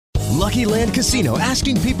Lucky Land Casino,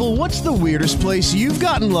 asking people, what's the weirdest place you've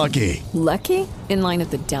gotten lucky? Lucky? In line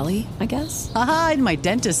at the deli, I guess? Aha, in my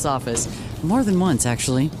dentist's office. More than once,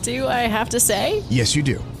 actually. Do I have to say? Yes, you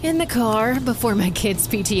do. In the car before my kids'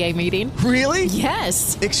 PTA meeting. Really?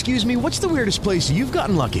 Yes. Excuse me, what's the weirdest place you've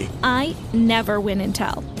gotten lucky? I never win and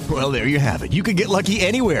tell. Well, there you have it. You can get lucky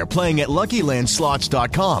anywhere, playing at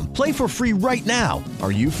LuckyLandSlots.com. Play for free right now.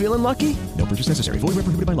 Are you feeling lucky? No purchase necessary. Void where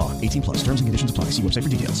prohibited by law. 18 plus. Terms and conditions apply. See website for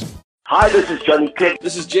details. Hi, this is Johnny Clegg.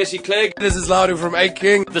 This is Jesse Clegg. This is Laudu from Eight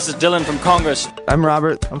King. This is Dylan from Congress. I'm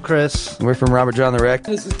Robert. I'm Chris. We're from Robert John the Wreck.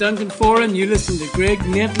 This is Duncan Foran. You listen to Greg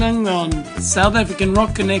Netling on South African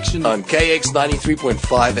Rock Connection. On KX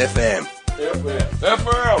 93.5 FM.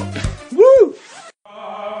 FM. Woo!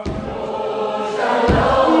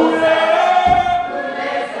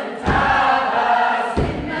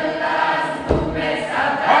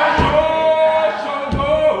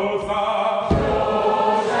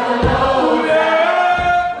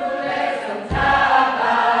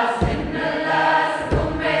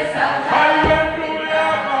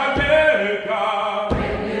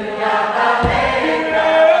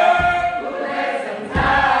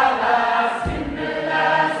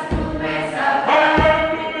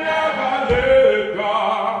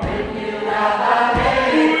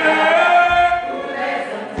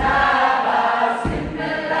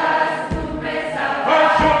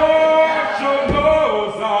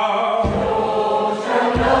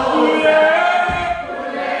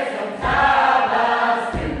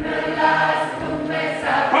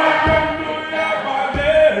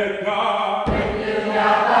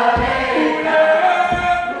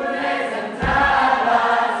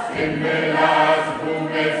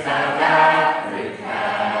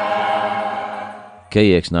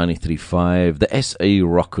 KX 93.5, the SA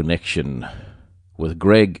Rock Connection, with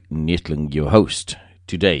Greg Netling, your host,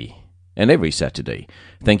 today and every Saturday.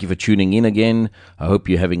 Thank you for tuning in again. I hope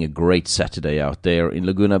you're having a great Saturday out there in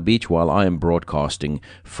Laguna Beach while I am broadcasting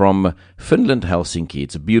from Finland, Helsinki.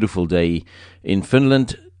 It's a beautiful day in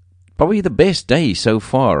Finland, probably the best day so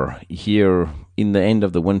far here in the end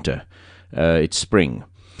of the winter. It's spring.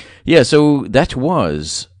 Yeah, so that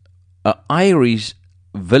was an Irish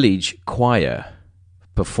village choir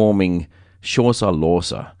performing Xhosa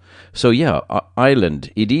Losa. So yeah,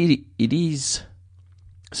 Ireland, it is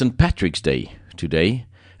St. Patrick's Day today,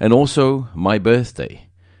 and also my birthday.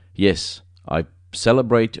 Yes, I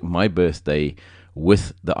celebrate my birthday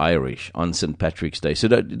with the Irish on St. Patrick's Day. So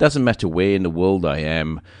that it doesn't matter where in the world I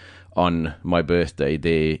am on my birthday,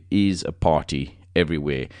 there is a party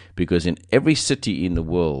everywhere, because in every city in the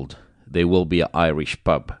world there will be an Irish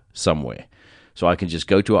pub somewhere. So I can just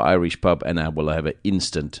go to an Irish pub and I will have an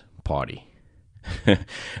instant party.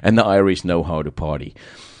 And the Irish know how to party.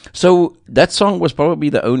 So that song was probably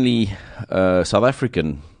the only South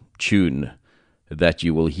African tune that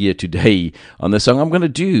you will hear today on the song. I'm going to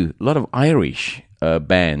do a lot of Irish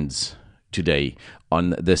bands today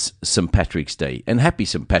on this St. Patrick's Day. And happy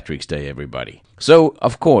St. Patrick's Day, everybody. So,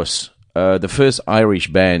 of course, the first Irish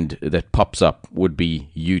band that pops up would be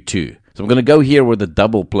U2. So I'm going to go here with a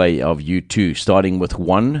double play of U2, starting with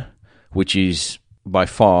One, which is by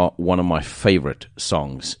far one of my favorite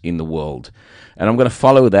songs in the world. And I'm going to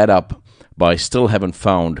follow that up by Still Haven't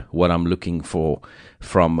Found What I'm Looking For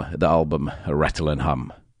from the album Rattle and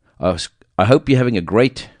Hum. I hope you're having a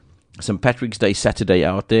great St. Patrick's Day Saturday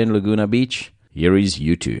out there in Laguna Beach. Here is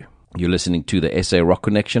U2. You're listening to the SA Rock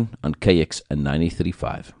Connection on KX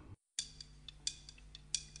 93.5.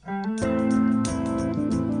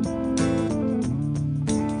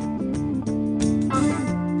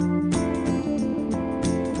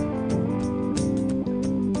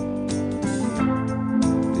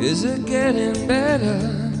 Is it getting better?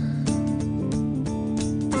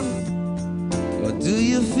 Or do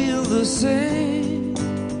you feel the same?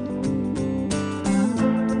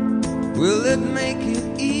 Will it make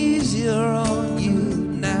it easier on you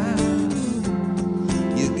now?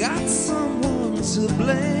 You got someone to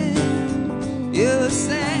blame. You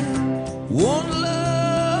say, one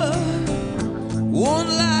love, one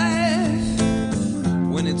life,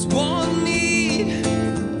 when it's one need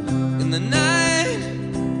in the night.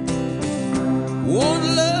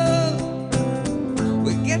 One love,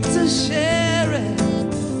 we get to share it.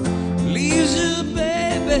 Leaves you,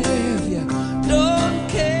 baby, if you don't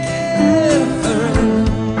care for it.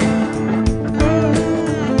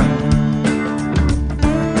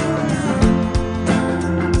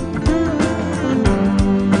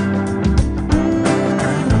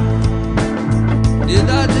 Did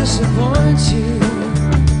I disappoint you?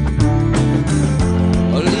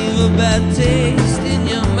 Or leave a bad taste in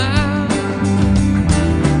your mouth?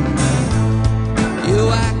 You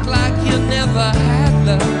act like never had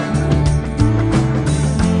love,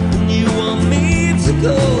 and you want me to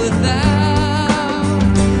go without.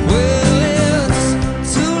 Well,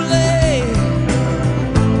 it's too late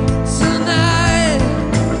tonight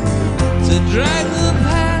to drag the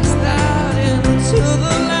past out into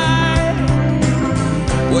the light.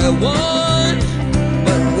 We're one,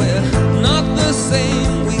 but we're not the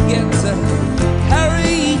same. We get to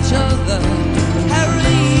carry each other,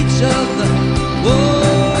 carry each other. Whoa.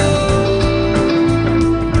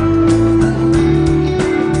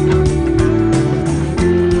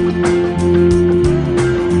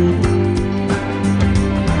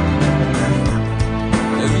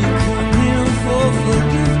 Have you come here for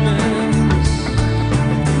forgiveness?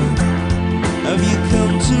 Have you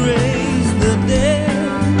come to raise the dead?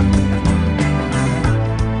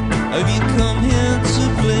 Have you come here to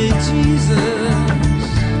play Jesus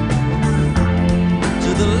to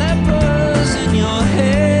the lepers in your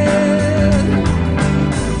head?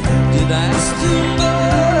 Did I ask too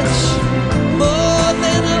much, more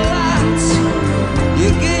than a lot? You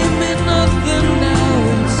gave me nothing, now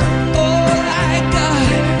it's all I got.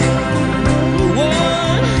 We're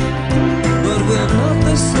one, but we're not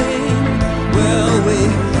the same. Well, we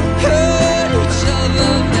hurt each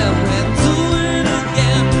other, now we're doing it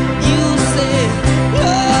again. You say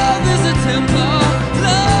love is a temper,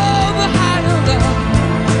 love a higher love.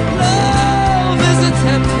 Love is a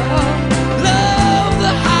temper, love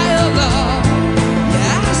the higher love. You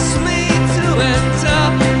asked me to enter,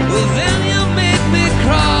 well then you made me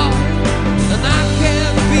crawl, and I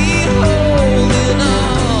can't be holding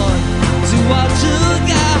on to what you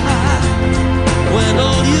got when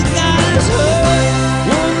all you got is hurt.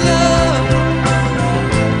 One love,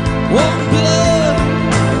 one blood,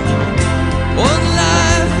 one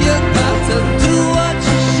life. You got to do what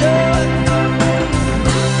you should.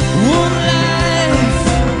 One life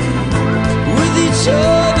with each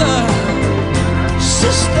other,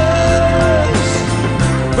 sisters,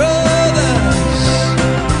 brothers.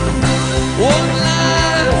 One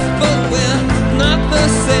life, but we're not the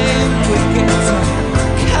same. We get to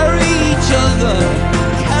carry each other,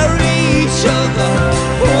 carry each other.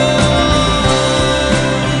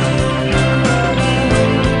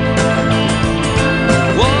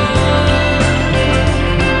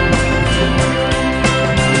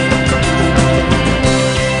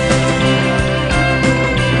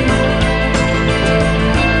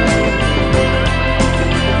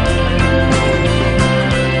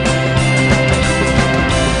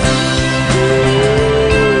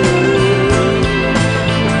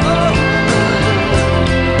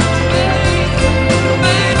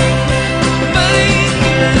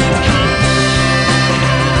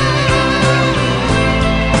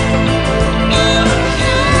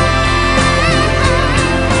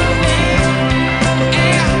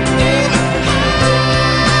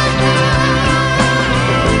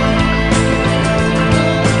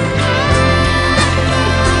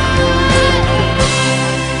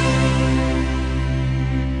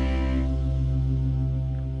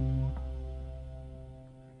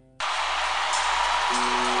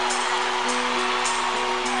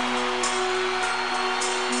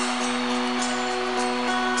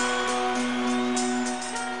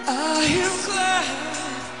 I have climbed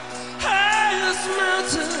highest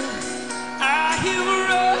mountain, I have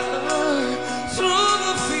run through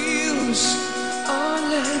the fields,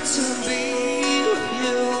 only to be with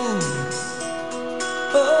you,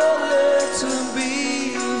 only to be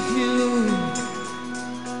with you.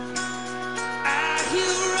 I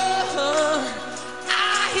have run, I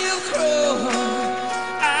have crawled,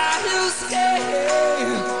 I have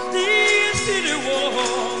scaled these city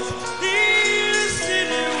walls, these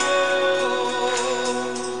city walls,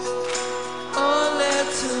 only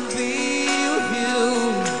to be with you.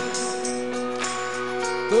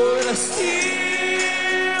 But I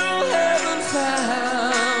still haven't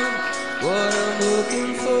found what I'm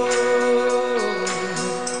looking for.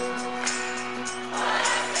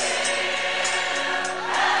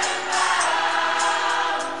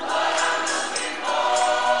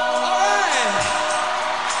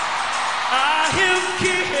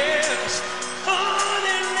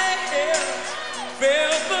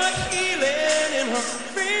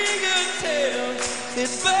 It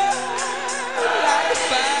burned like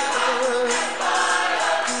fire.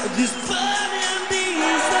 This burning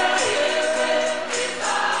desire.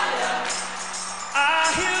 I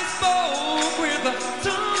have spoke with the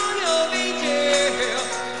tongue of angel.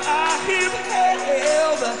 I have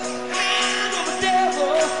held the hand of the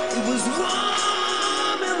devil. It was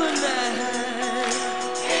warm in the night.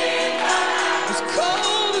 As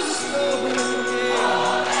cold as the snow.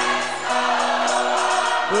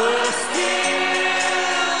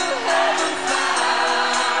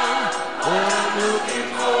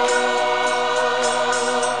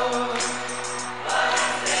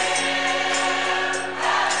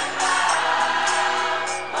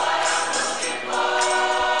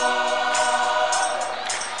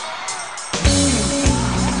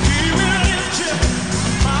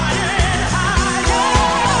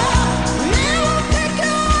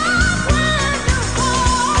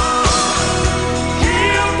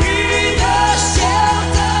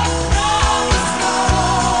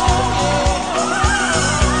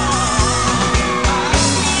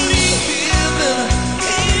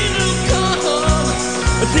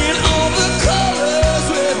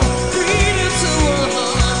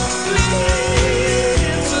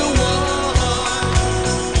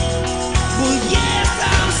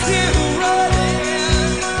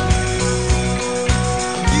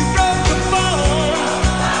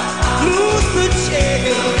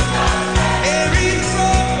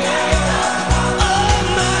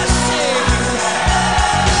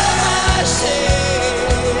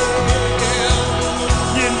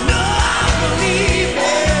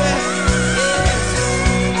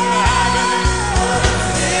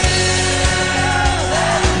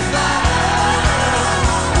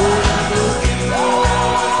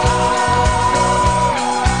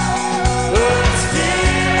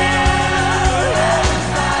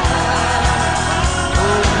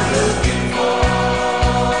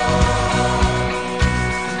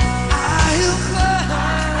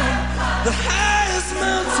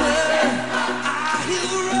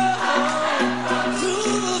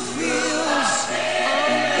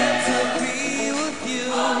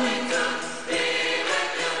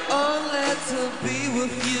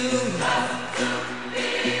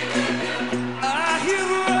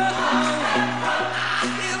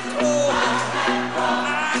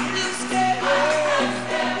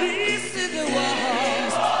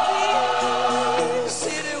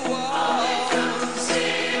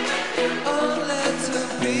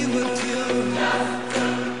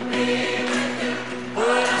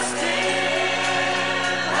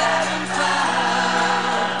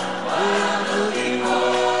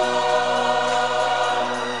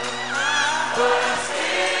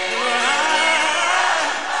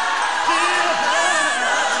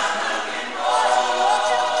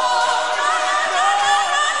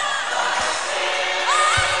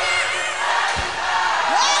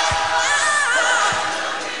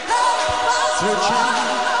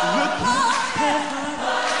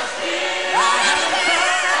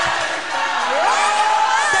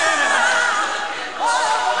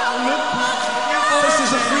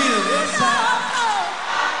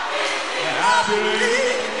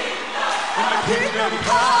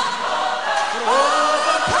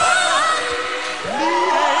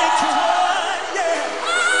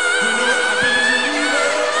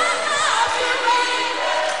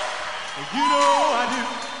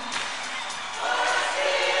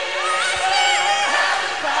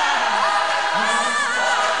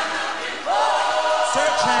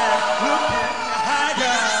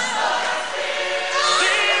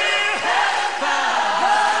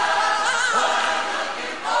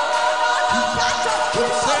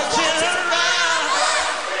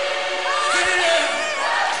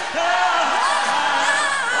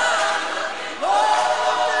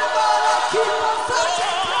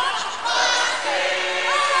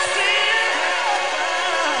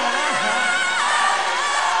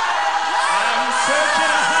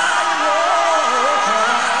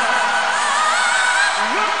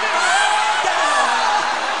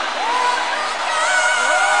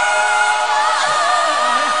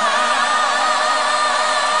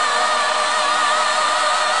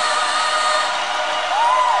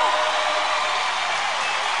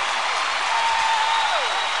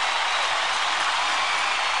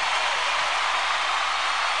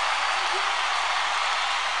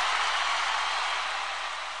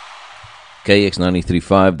 KX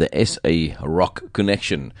 93.5, the SA Rock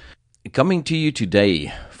Connection. Coming to you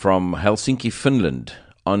today from Helsinki, Finland,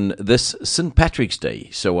 on this St. Patrick's Day.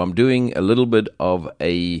 So I'm doing a little bit of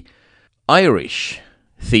a Irish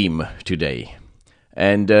theme today.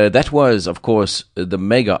 And that was, of course, the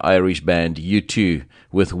mega Irish band U2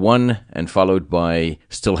 with One, and followed by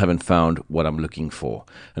Still Haven't Found What I'm Looking For.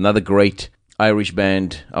 Another great Irish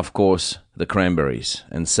band, of course, the Cranberries.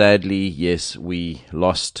 And sadly, yes, we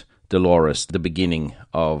lost Dolores the beginning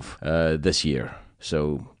of this year.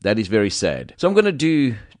 So that is very sad. So I'm going to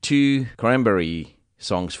do 2 Cranberry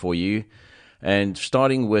songs for you, and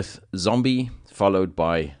starting with Zombie, followed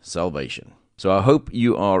by Salvation. So I hope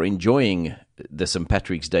you are enjoying the St.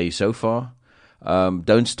 Patrick's Day so far.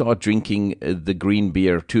 Don't start drinking the green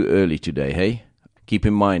beer too early today, hey? Keep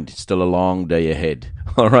in mind, it's still a long day ahead.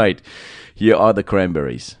 All right, here are the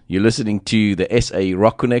Cranberries. You're listening to the SA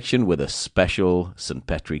Rock Connection with a special St.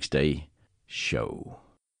 Patrick's Day show.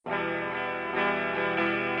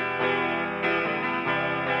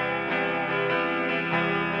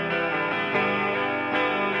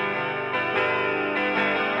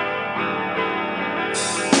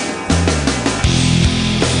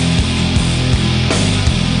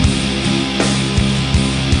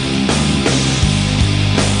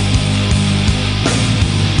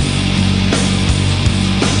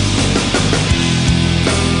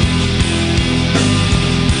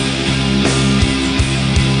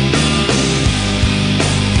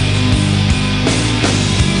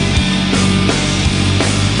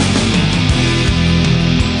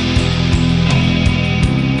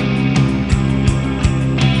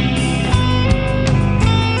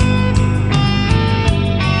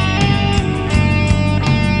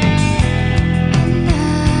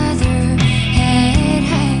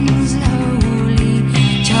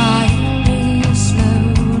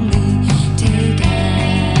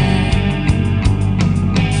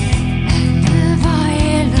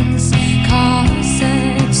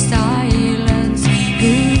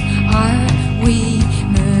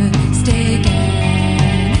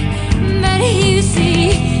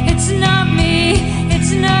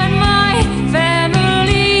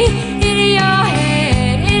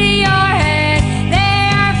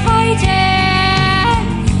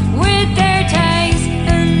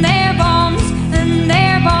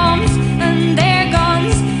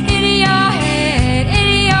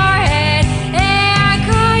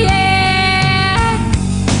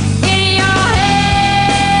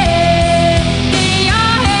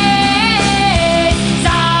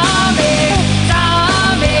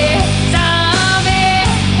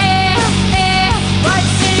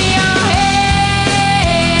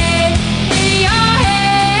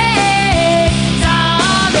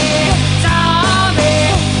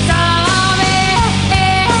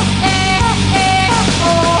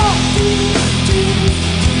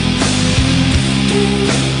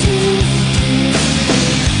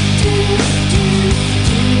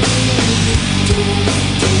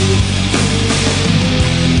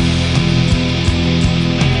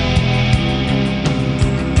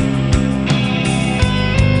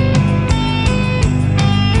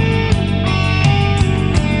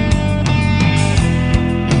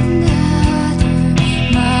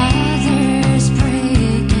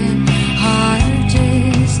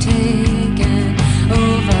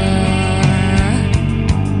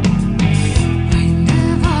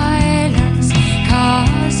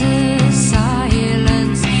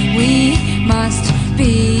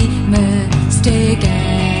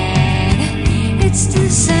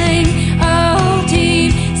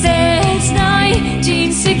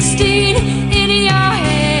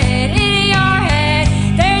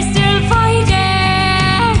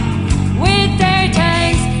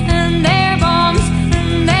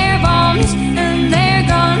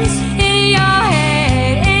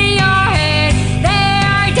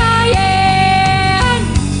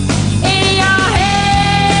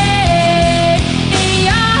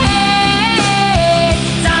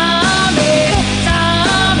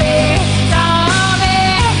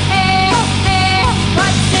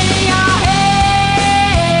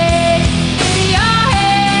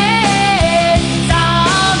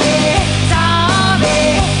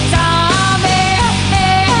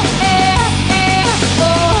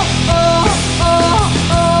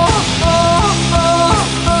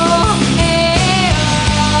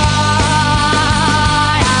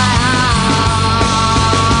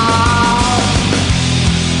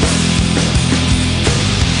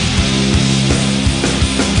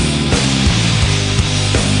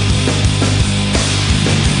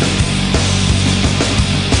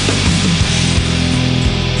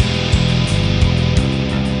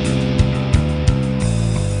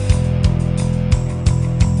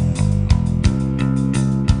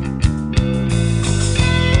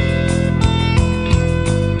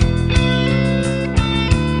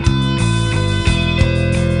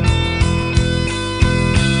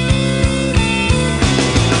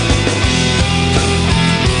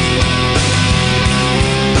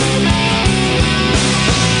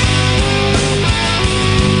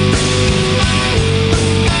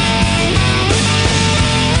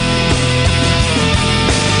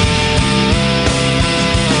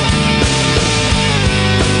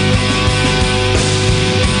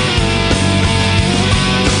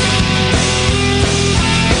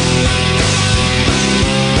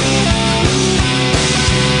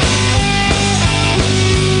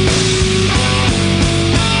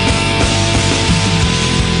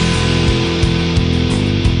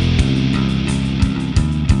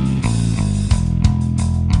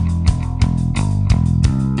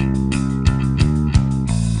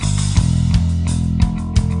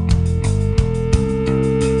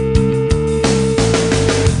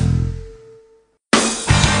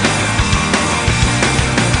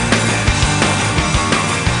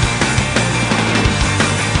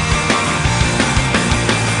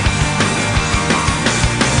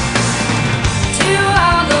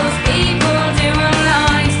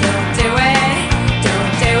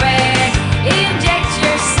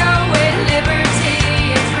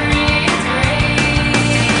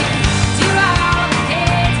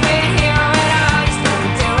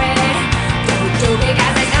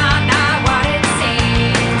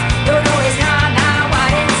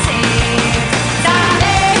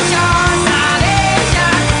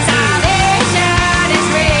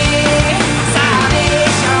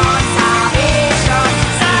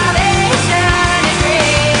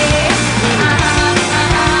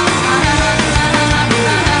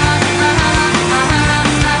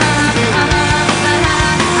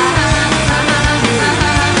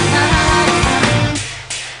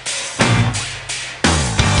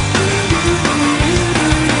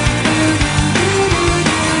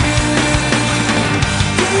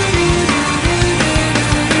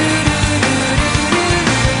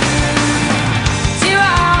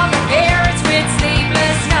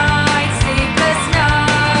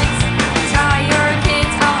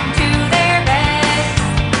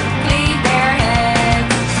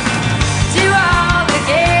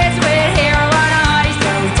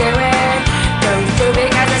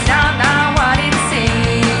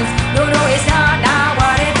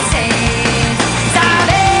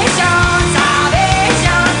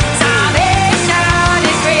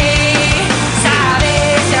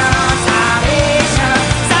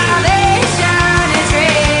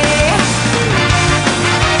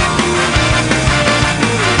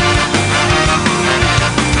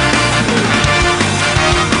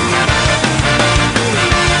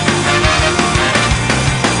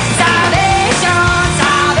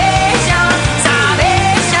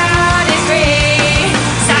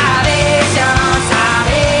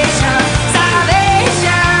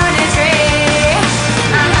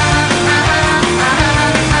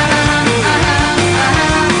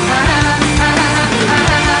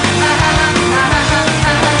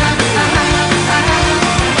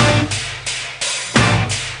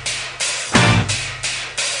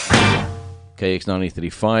 KX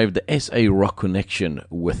 93.5, the SA Rock Connection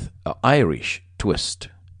with an Irish twist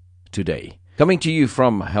today. Coming to you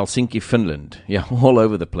from Helsinki, Finland. Yeah, all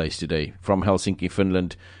over the place today. From Helsinki,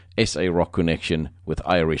 Finland, SA Rock Connection with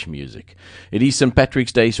Irish music. It is St.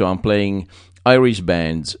 Patrick's Day, so I'm playing Irish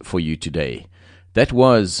bands for you today. That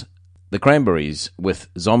was the Cranberries with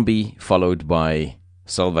Zombie, followed by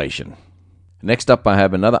Salvation. Next up, I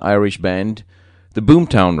have another Irish band, the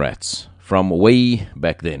Boomtown Rats, from way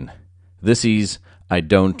back then. This is I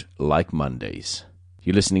Don't Like Mondays.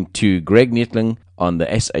 You're listening to Greg Nettling on the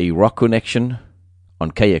SA Rock Connection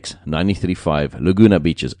on KX 93.5, Laguna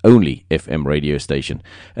Beach's only FM radio station.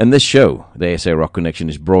 And this show, the SA Rock Connection,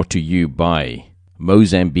 is brought to you by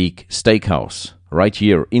Mozambique Steakhouse, right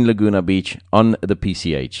here in Laguna Beach on the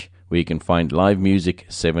PCH, where you can find live music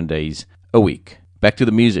 7 days a week. Back to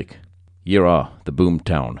the music. Here are the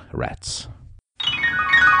Boomtown Rats.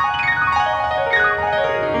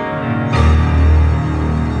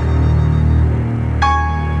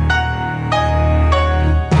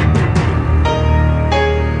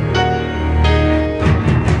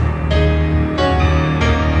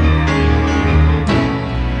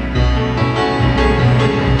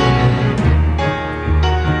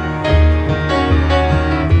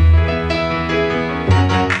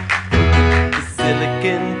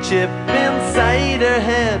 Chip inside her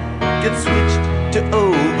head gets switched to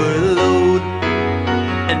overload,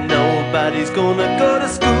 and nobody's gonna go to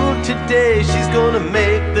school today. She's gonna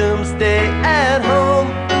make them stay at home.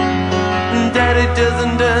 Daddy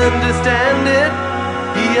doesn't understand it.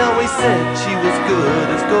 He always said she was good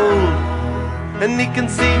as gold, and he can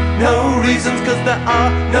see no reasons, 'cause there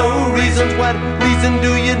are no reasons. What reason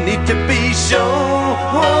do you need to be shown?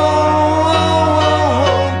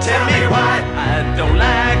 Tell me why I don't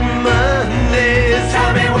like Mondays.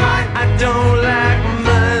 Tell me why I don't like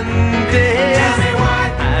Mondays. Tell me why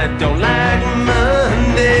I don't like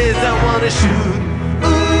Mondays. I wanna shoot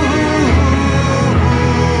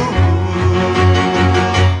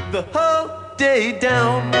the whole day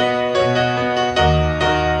down.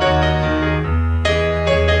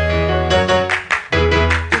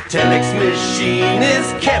 The telex machine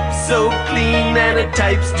is kept so clean, and it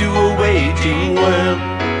types to a waiting world.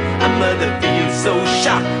 A mother feels so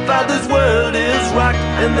shocked, father's world is rocked,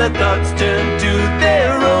 and their thoughts turn to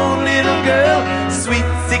their own little girl. Sweet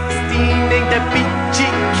 16 ain't that peachy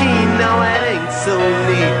keen. Now it ain't so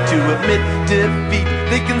neat to admit defeat.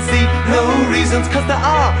 They can see no reasons, 'cause there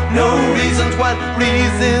are no reasons. What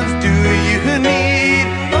reasons do you need?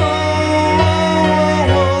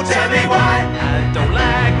 Oh, tell me why I don't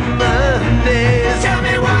like Mondays. Tell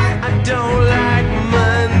me why I don't like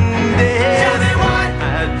Mondays. Tell me why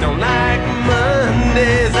I don't like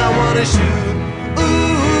Mondays. I wanna shoot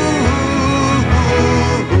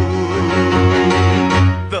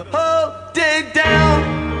the whole day down,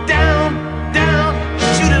 down, down.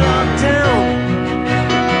 Shoot it all down.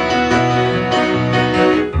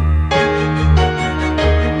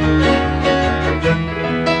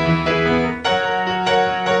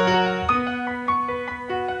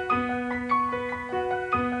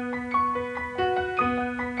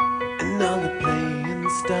 And all the playing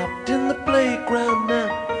stopped in the playground now.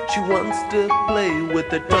 She wants to play with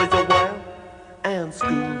the toys a while. And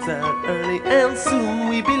school's out early, and soon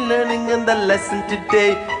we be learning. And the lesson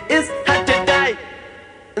today is how to die.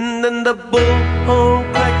 And then the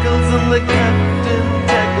bullhorn crackles, and the captain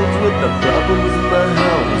tackles with the problems in the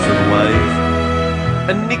house and wife.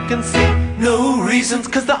 And he can see no reasons,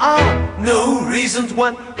 'cause there are no reasons.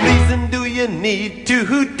 What reason do you need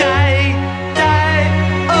to die? Die,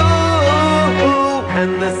 oh.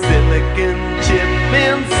 And the silicon chip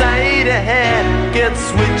inside her head gets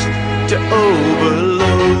switched to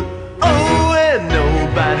overload. Oh, and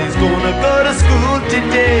nobody's gonna go to school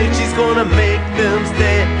today. She's gonna make them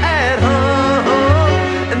stay at home.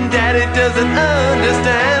 And daddy doesn't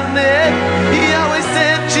understand it. He always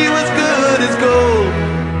said she was good as gold,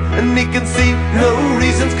 and he can see no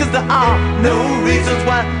reasons, 'cause there are no reasons.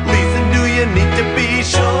 What reason do you need to be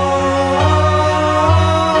sure?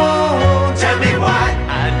 Tell me why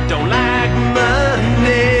I don't like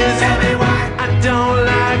Mondays. Tell me why I don't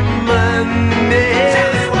like Mondays.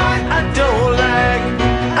 Tell me why I don't like,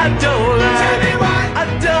 I don't like. Tell me why I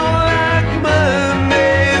don't like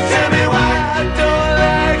Mondays. Tell me why I don't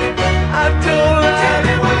like, I don't like. Tell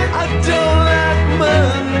me why I don't like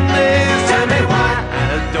Mondays. Tell me why I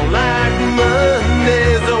don't like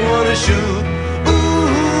Mondays. I wanna shoot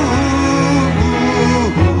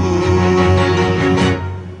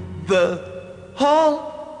the whole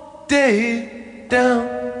day down.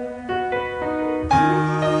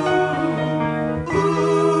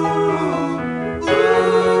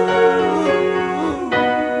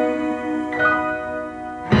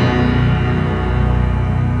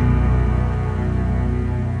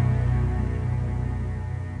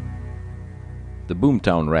 The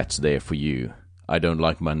Boomtown Rats there for you. I Don't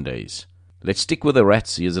Like Mondays. Let's stick with the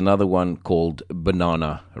Rats. Here's another one called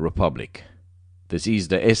Banana Republic. This is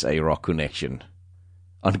the SA Rock Connection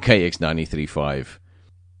on KX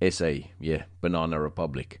 93.5. SA, yeah, Banana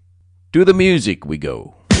Republic. To the music we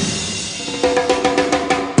go.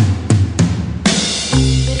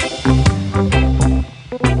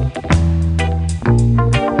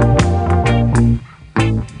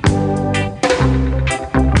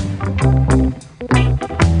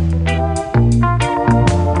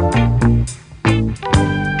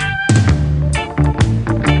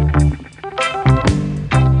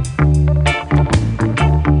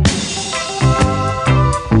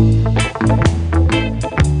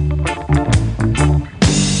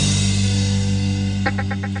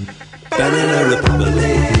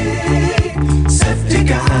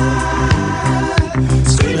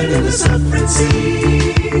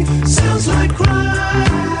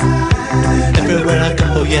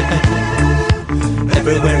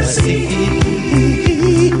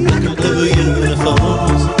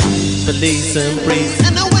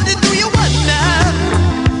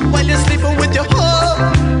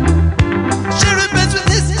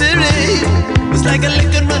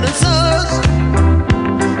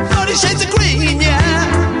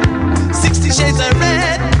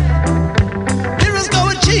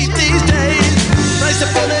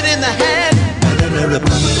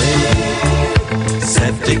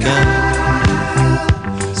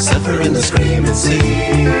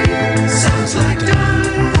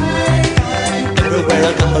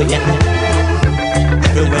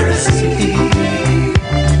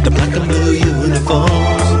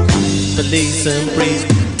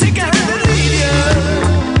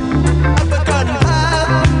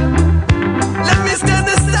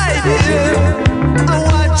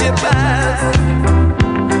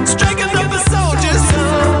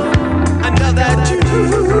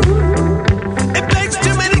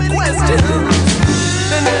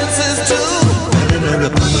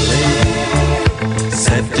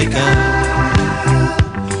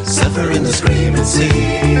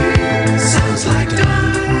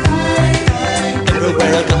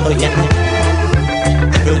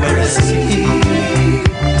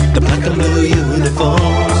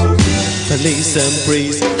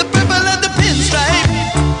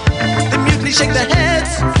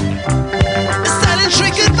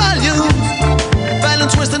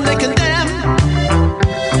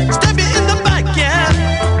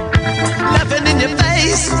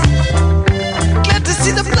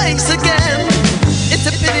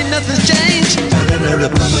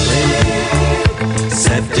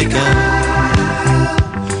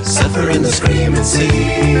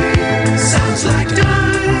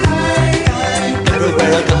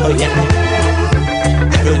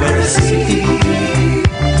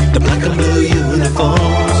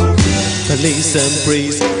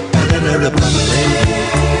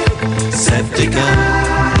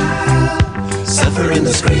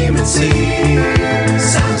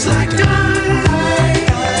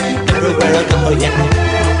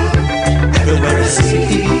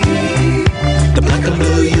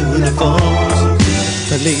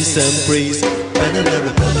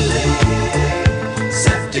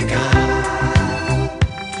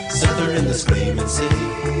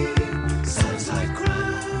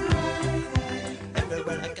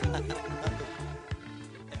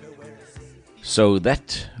 So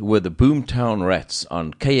that were the Boomtown Rats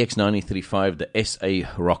on KX 93.5, the SA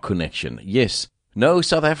Rock Connection. Yes, no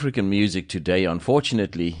South African music today,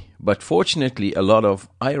 unfortunately, but fortunately a lot of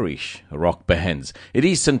Irish rock bands. It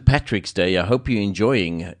is St. Patrick's Day. I hope you're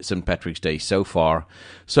enjoying St. Patrick's Day so far.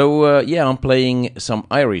 So, yeah, I'm playing some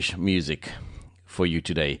Irish music for you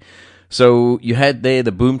today. So you had there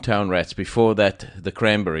the Boomtown Rats, before that the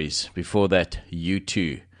Cranberries, before that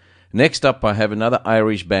U2. Next up I have another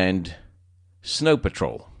Irish band, Snow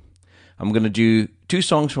Patrol. I'm going to do two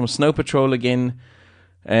songs from Snow Patrol again,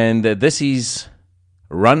 and this is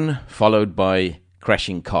Run, followed by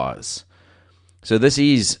Crashing Cars. So this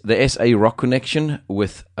is the SA Rock Connection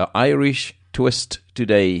with an Irish twist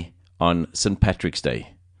today on St. Patrick's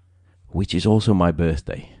Day, which is also my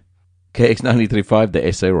birthday. KX 93.5,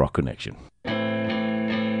 the SA Rock Connection.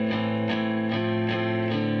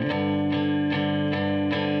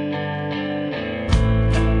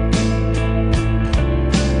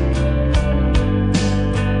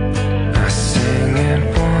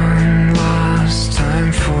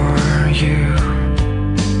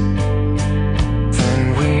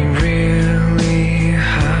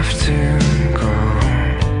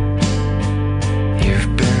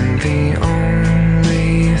 You've been the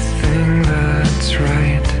only thing that's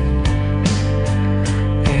right.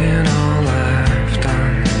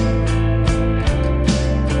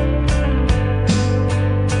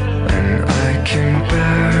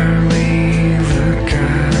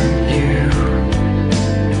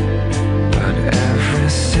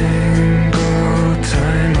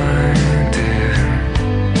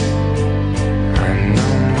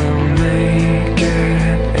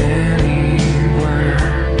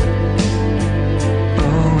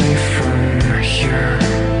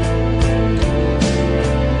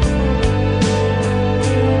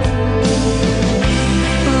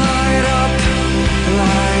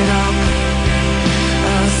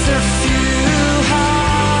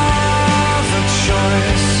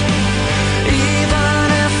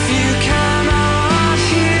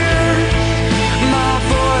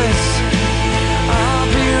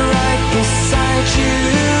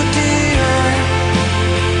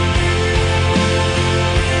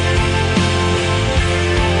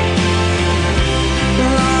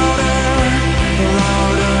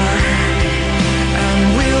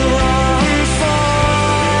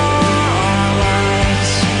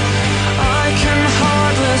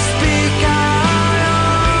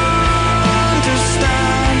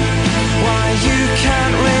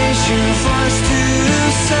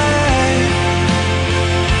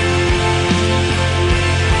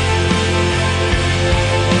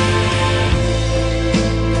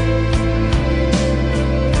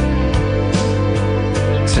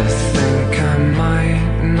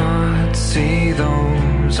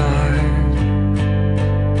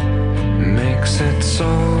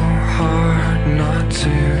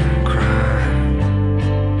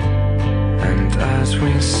 as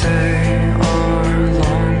we say our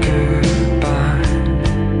long goodbye.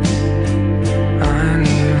 I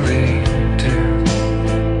nearly do.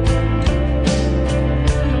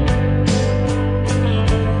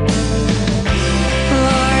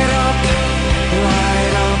 Light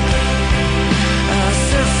up, as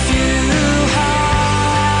if you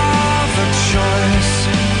have a choice.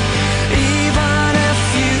 Even if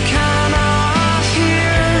you cannot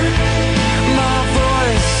hear my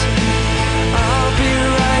voice, I'll be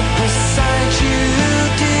right beside you,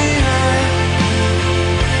 dear.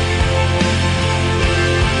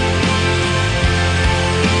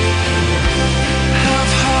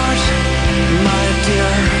 Have heart, my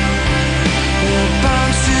dear. We're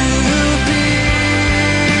bound to be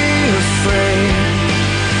afraid,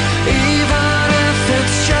 even if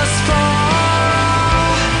it's just for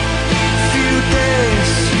a few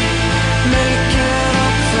days, making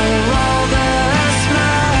up for all this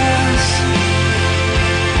mess.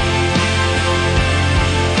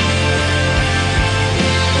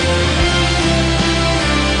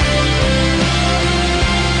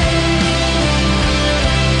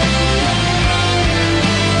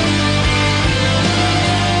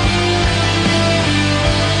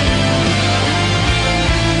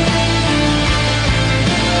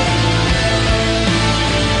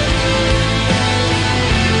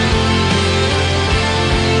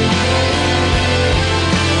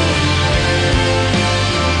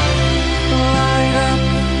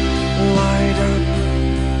 Light up,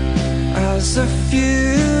 as if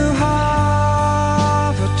you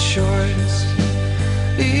have a choice.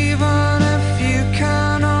 Even if you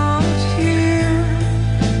cannot hear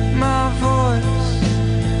my voice,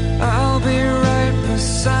 I'll be right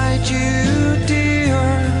beside you, dear.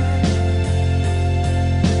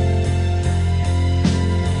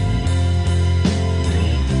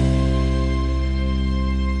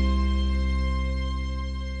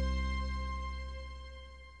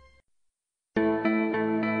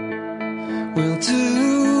 We'll do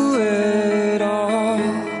it all,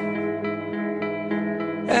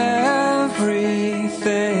 everything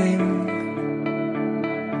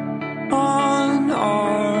on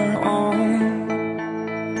our own.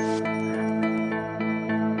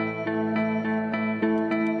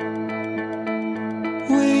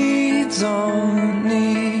 We don't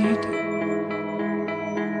need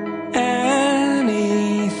anything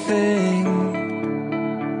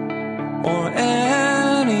or anyone.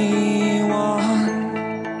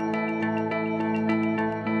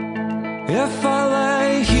 If I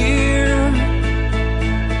lay here,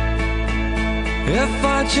 if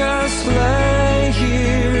I just lay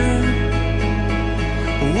here,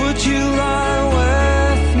 would you lie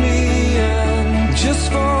with me and just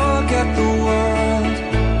forget the world?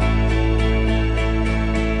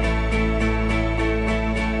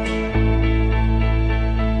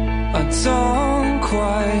 I don't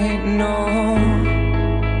quite know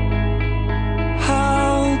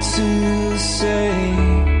how to say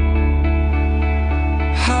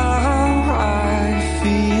how I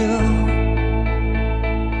feel.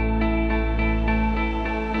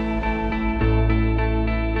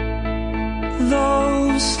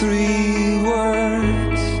 Those 3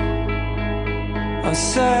 words I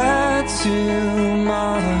said too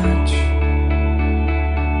much.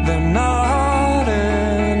 They're not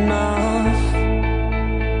enough.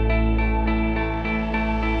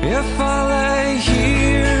 If I lay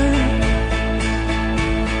here,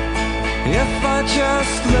 if I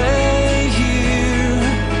just lay here,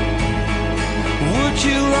 would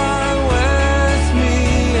you lie with me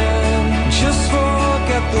and just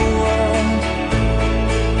forget the world?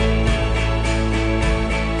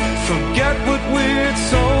 Forget what we're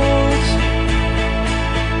told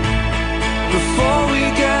before we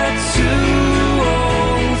get too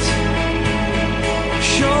old.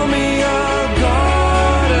 Show me a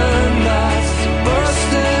garden that's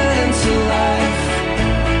bursting into life.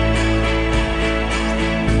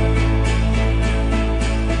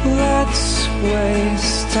 Let's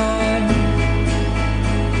waste time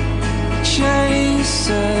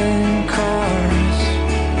chasing cars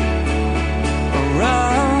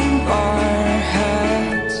around our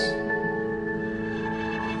heads.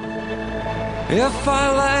 If I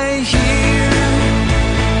lay here,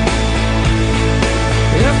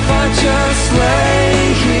 if I just lay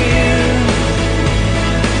here,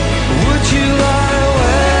 would you lie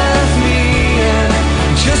with me and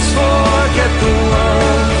just forget the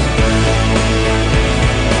world?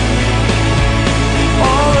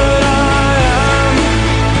 All that I am,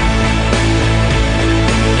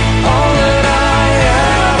 all that I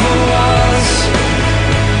ever was,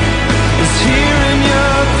 is here in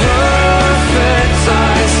your perfect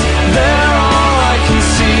eyes. They're all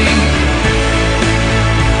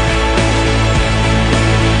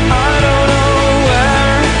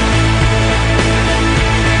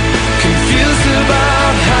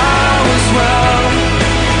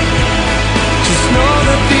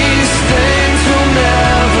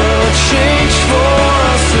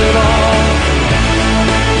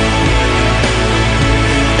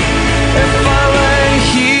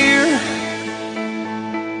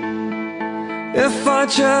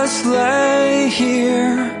just lay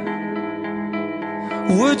here?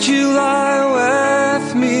 Would you lie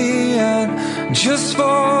with me and just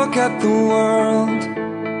forget the world?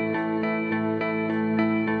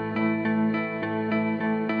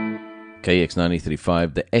 KX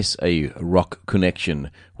 93.5, the SA Rock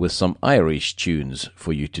Connection, with some Irish tunes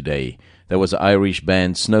for you today. There was an Irish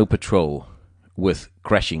band, Snow Patrol, with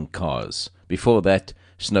Crashing Cars. Before that,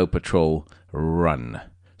 Snow Patrol, Run.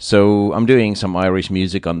 So I'm doing some Irish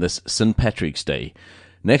music on this St. Patrick's Day.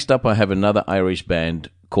 Next up, I have another Irish band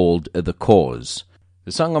called The Cause.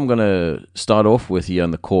 The song I'm going to start off with here on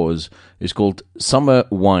The Cause is called Summer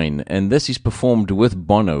Wine, and this is performed with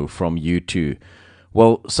Bono from U2.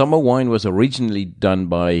 Well, Summer Wine was originally done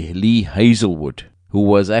by Lee Hazelwood, who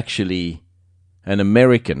was actually an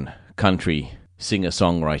American country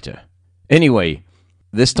singer-songwriter. Anyway,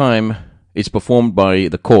 this time it's performed by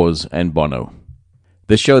The Cause and Bono.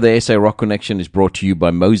 This show, the SA Rock Connection, is brought to you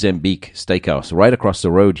by Mozambique Steakhouse, right across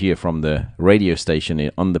the road here from the radio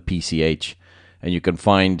station on the PCH, and you can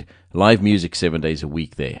find live music 7 days a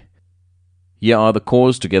week there. Here are The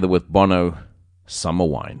Cause together with Bono, Summer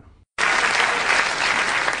Wine.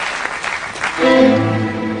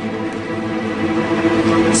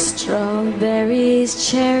 Strawberries,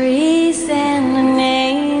 cherries, and an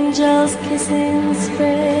angel's kiss in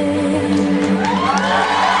spring.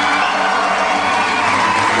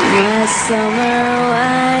 My summer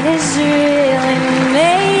wine is really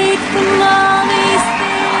made from all these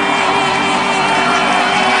things.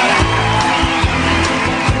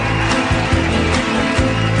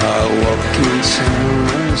 I walk in town,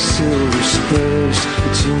 my silver spurs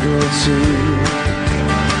tingle too.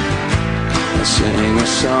 I sang a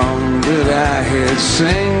song that I had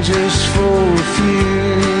sang just for a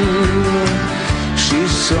few. She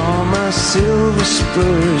saw my silver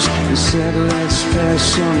spurs and said, let's pass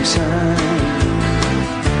some time.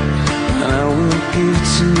 I will give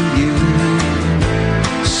to you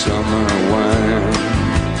summer wine.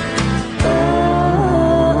 Oh,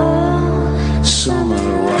 summer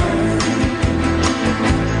wine.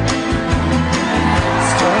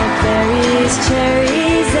 Strawberries,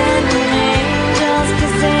 cherries, and an angel's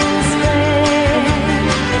kiss in spring.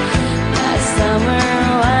 My summer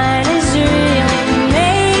wine is really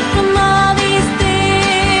made from all these things.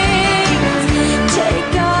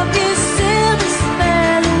 Take off your silver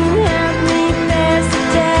spell and help me pass the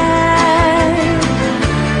time,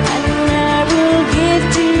 and I will give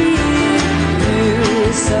to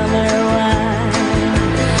you summer wine.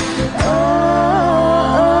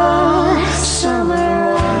 Oh, summer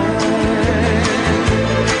wine.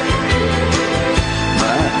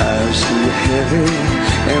 My eyes grew heavy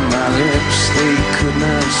and my lips, they could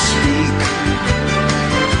not speak.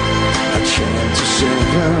 I tried to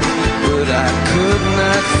stand up, but I could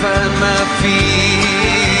not find my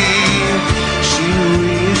feet. She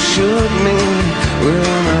reassured me with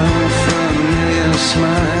an unfamiliar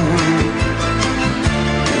smile,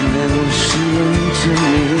 and then she wrote to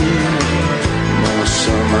me more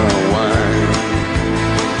summer wine.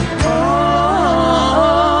 Oh,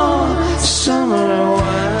 summer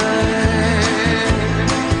wine.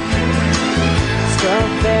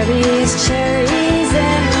 Strawberries, cherries,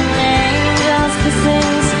 and an angel's kiss in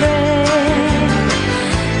spring.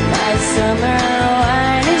 My summer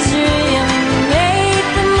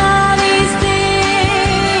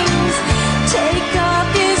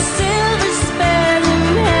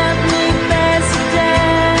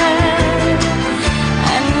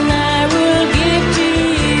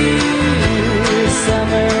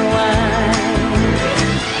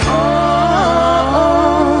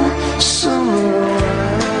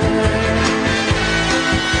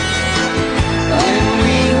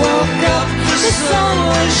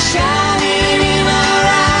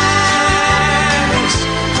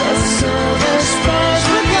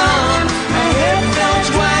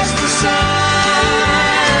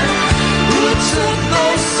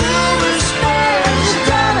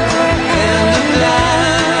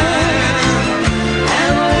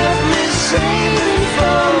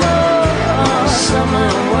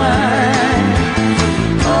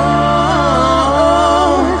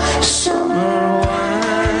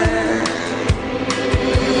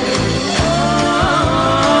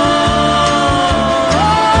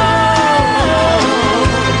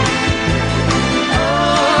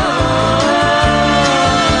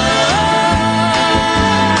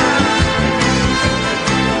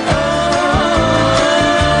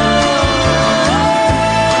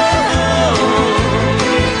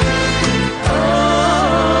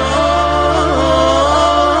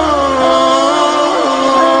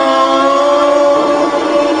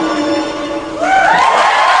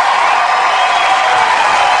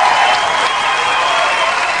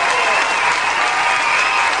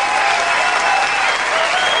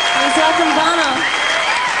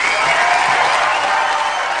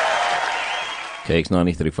KX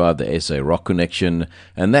 93.5, the SA Rock Connection,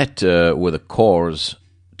 and that were the Corrs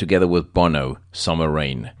together with Bono, Summer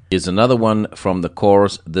Rain. Here's another one from the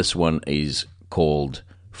Corrs. This one is called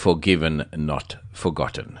Forgiven Not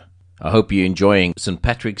Forgotten. I hope you're enjoying St.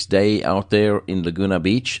 Patrick's Day out there in Laguna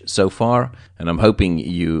Beach so far, and I'm hoping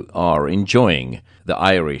you are enjoying the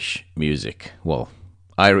Irish music, well,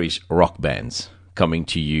 Irish rock bands coming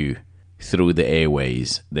to you through the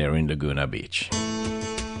airways there in Laguna Beach.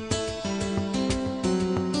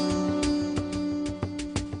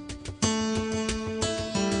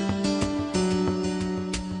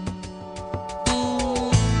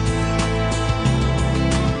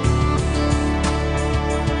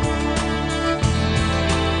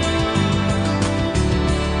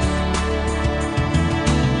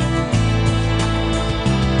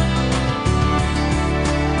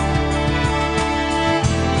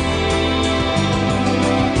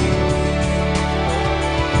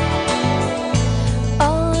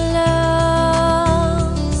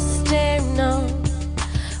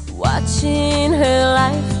 Watching her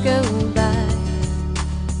life go by,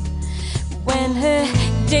 when her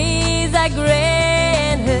days are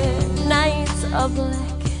gray and her nights are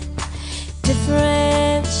black,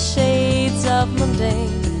 different shades of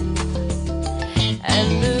mundane,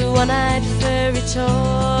 and the one-eyed furry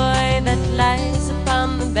toy that lies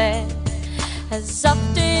upon the bed has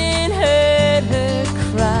often heard her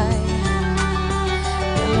cry,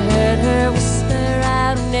 and heard her whisper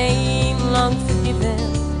out a name long forgiven,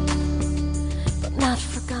 not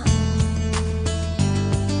forgotten.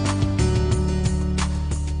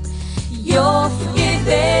 You're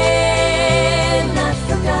forgiven, not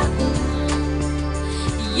forgotten.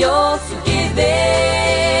 You're forgiven,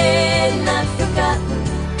 not forgotten.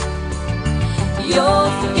 You're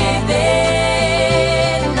forgiven,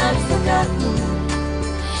 not forgotten.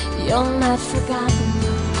 You're not forgotten.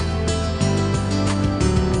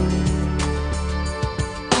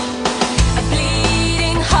 A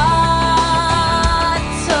bleeding heart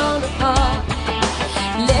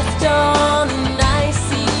on an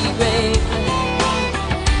icy grave,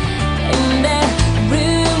 in the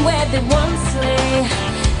room where they once lay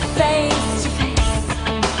face to face,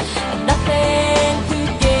 nothing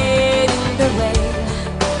could get in the way.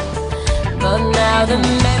 But now the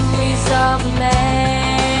memories of a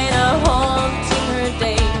man are haunting her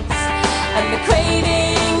days, and the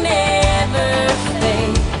craving never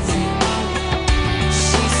fades.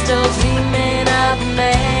 She's still dreaming of a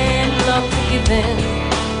man long forgiven,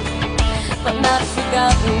 but not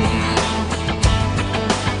forgotten.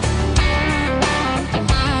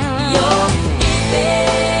 You're forgiven,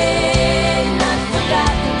 not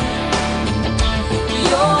forgotten.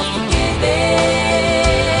 You're forgiven,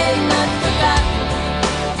 not forgotten.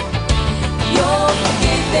 You're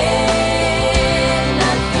forgiven,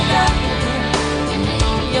 not forgotten.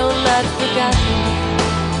 You're not forgotten.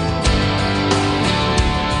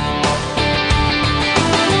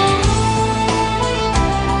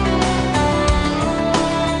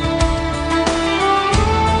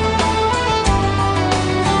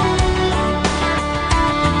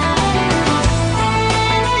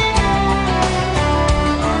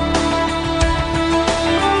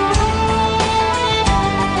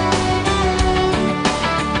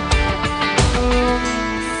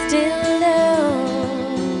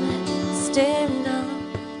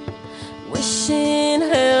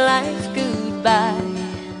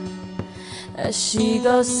 As she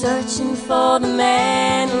goes searching for the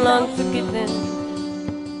man long forgiven,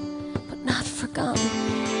 but not forgotten.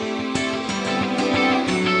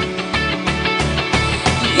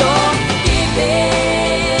 You're forgiven,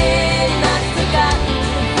 not forgotten.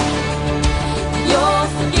 You're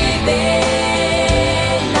forgiven,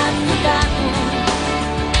 not forgotten.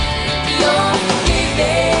 You're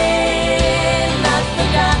forgiven, not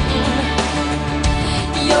forgotten.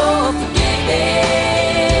 You're forgiven.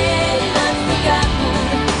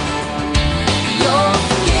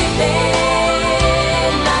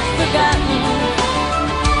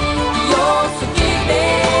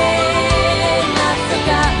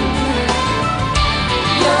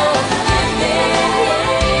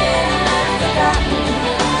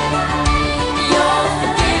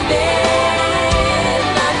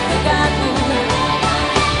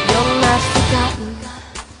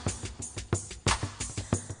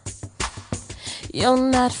 You're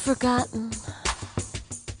not forgotten.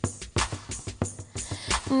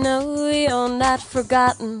 No, you're not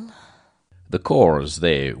forgotten. The Corrs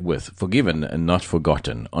there with Forgiven and Not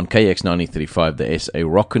Forgotten on KX 93.5, the SA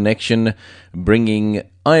Rock Connection, bringing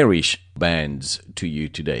Irish bands to you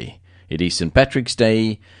today. It is St. Patrick's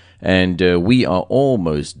Day, and we are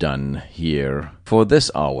almost done here for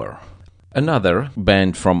this hour. Another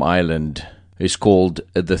band from Ireland is called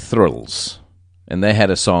The Thrills, and they had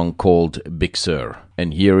a song called Big Sur,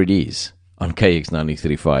 and here it is on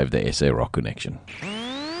KX93.5, the SA Rock Connection.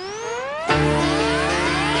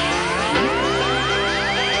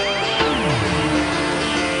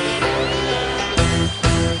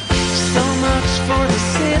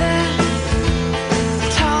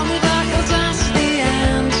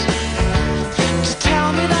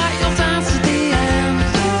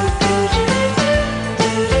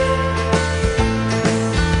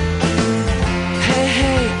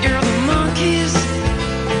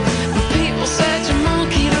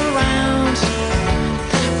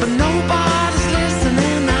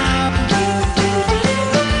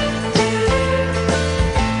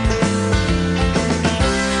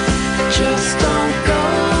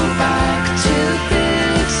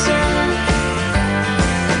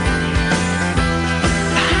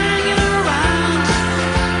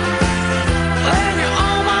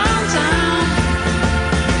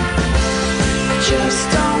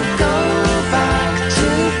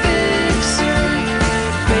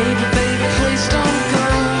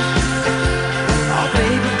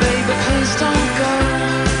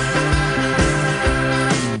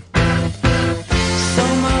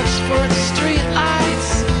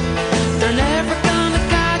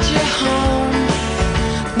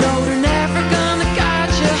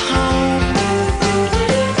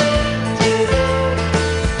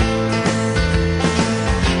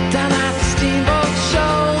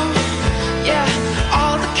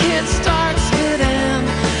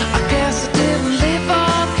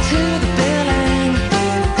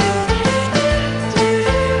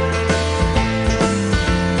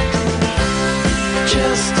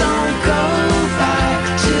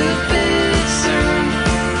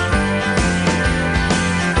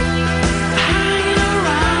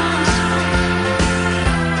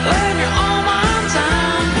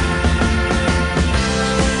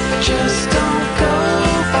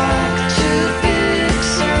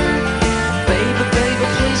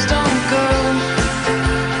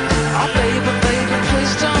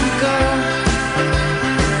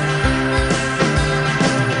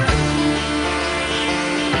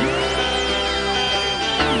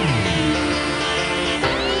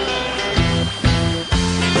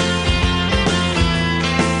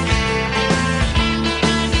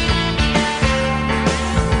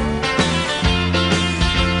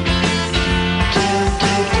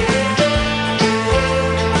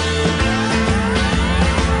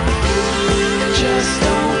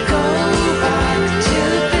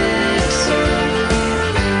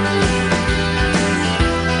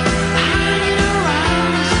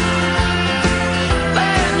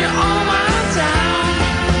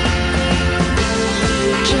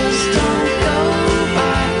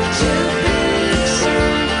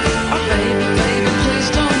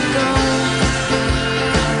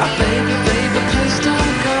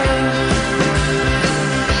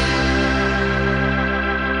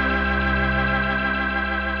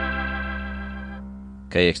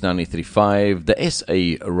 KX93.5, the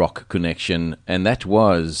SA Rock Connection, and that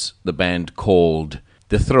was the band called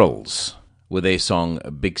The Thrills with their song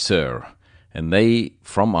Big Sur, and they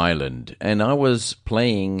from Ireland. And I was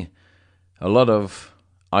playing a lot of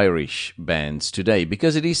Irish bands today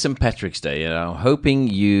because it is St. Patrick's Day, and I'm hoping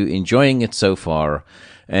you enjoying it so far.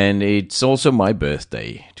 And it's also my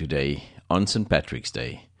birthday today on St. Patrick's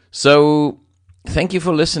Day. So thank you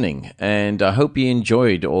for listening, and I hope you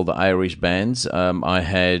enjoyed all the Irish bands. I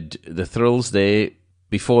had The Thrills there,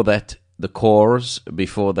 before that The Corrs,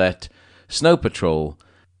 before that Snow Patrol,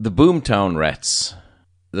 the Boomtown Rats,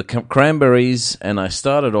 the Cranberries, and I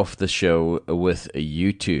started off the show with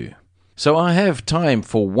U2. So I have time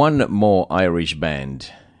for one more Irish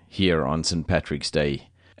band here on St. Patrick's Day,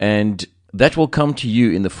 and that will come to you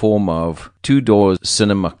in the form of Two Doors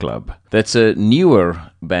Cinema Club. That's a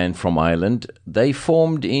newer band from Ireland. They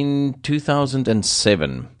formed in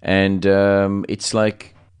 2007, and it's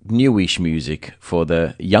like newish music for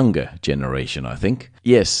the younger generation, I think.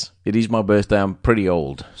 Yes, it is my birthday. I'm pretty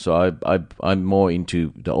old, so I'm more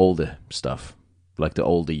into the older stuff, like the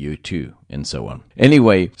older U2 and so on.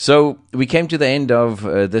 Anyway, so we came to the end of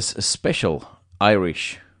this special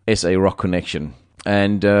Irish SA Rock Connection,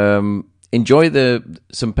 and enjoy the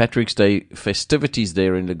St. Patrick's Day festivities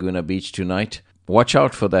there in Laguna Beach tonight. Watch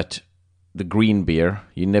out for the green beer.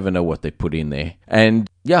 You never know what they put in there. And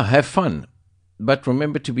yeah, have fun. But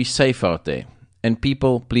remember to be safe out there. And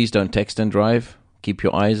people, please don't text and drive. Keep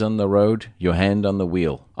your eyes on the road, your hand on the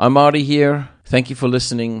wheel. I'm Artie here. Thank you for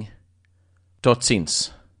listening. Tot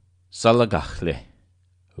ziens. Salagachle.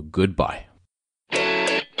 Goodbye.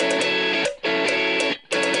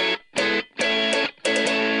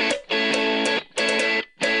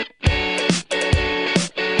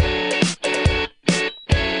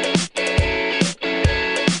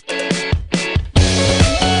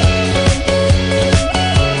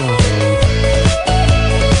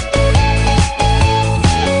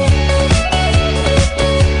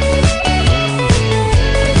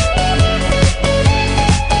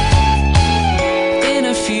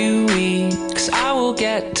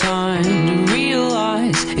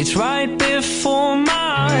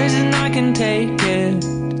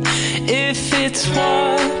 if it's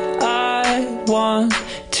what I want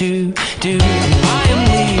to do. I am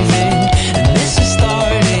leaving, and this is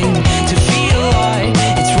starting to feel like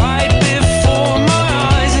it's right before my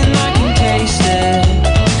eyes, and I can taste it.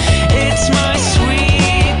 It's my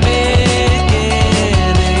sweet beginning.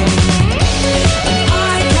 And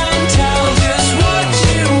I can tell just what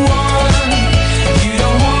you want. You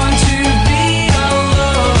don't want to be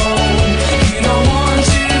alone. You don't want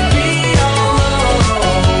to be alone.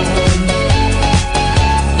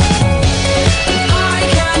 And I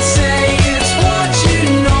can say it's what you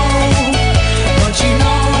know, but you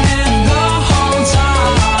known it the whole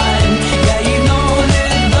time. Yeah, you known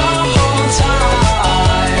it the whole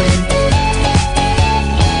time.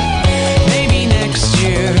 Maybe next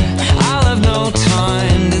year I'll have no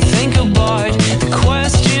time to think about the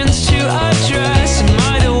questions to address. Am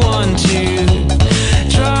I the one to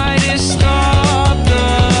try to stop the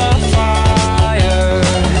fire?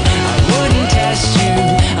 I wouldn't test you,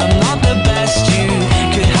 I'm not the best you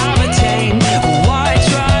could have attained. Why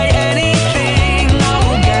try anything? I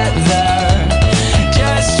will get there.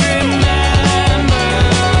 Just remember,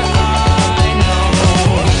 I know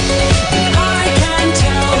that I can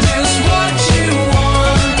tell just what you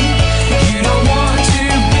want. You don't want to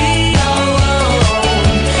be alone.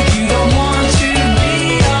 You don't want to be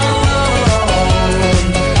alone.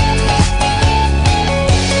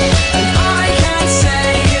 And I can say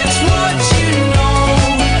it's what you know,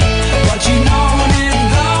 but you known it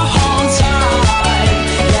the whole time.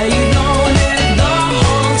 Yeah, you known it the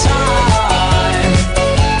whole time.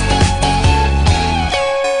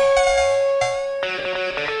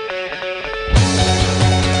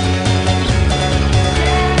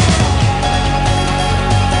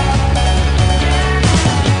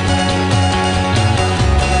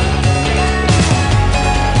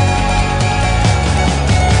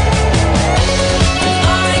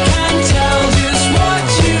 I can tell just what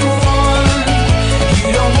you want. You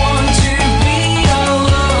don't want to be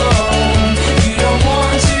alone. You don't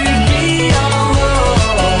want to be alone.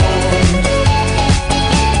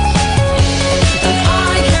 And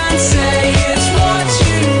I can say it's what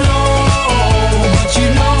you know, but you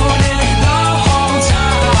known it the whole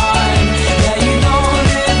time. Yeah, you known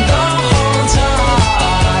it the whole time.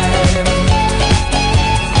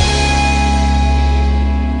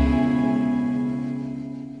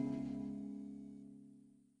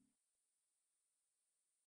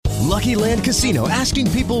 Lucky Land Casino, asking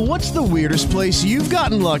people, what's the weirdest place you've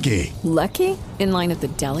gotten lucky? Lucky? In line at the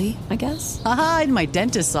deli, I guess? Aha, in my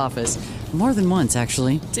dentist's office. More than once,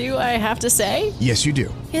 actually. Do I have to say? Yes, you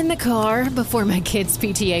do. In the car before my kids'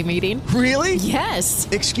 PTA meeting. Really? Yes.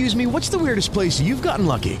 Excuse me, what's the weirdest place you've gotten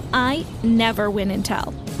lucky? I never win and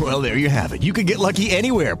tell. Well, there you have it. You can get lucky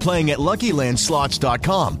anywhere, playing at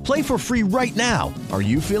LuckyLandSlots.com. Play for free right now. Are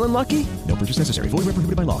you feeling lucky? No purchase necessary. Void where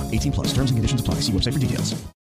prohibited by law. 18 plus. Terms and conditions apply. See website for details.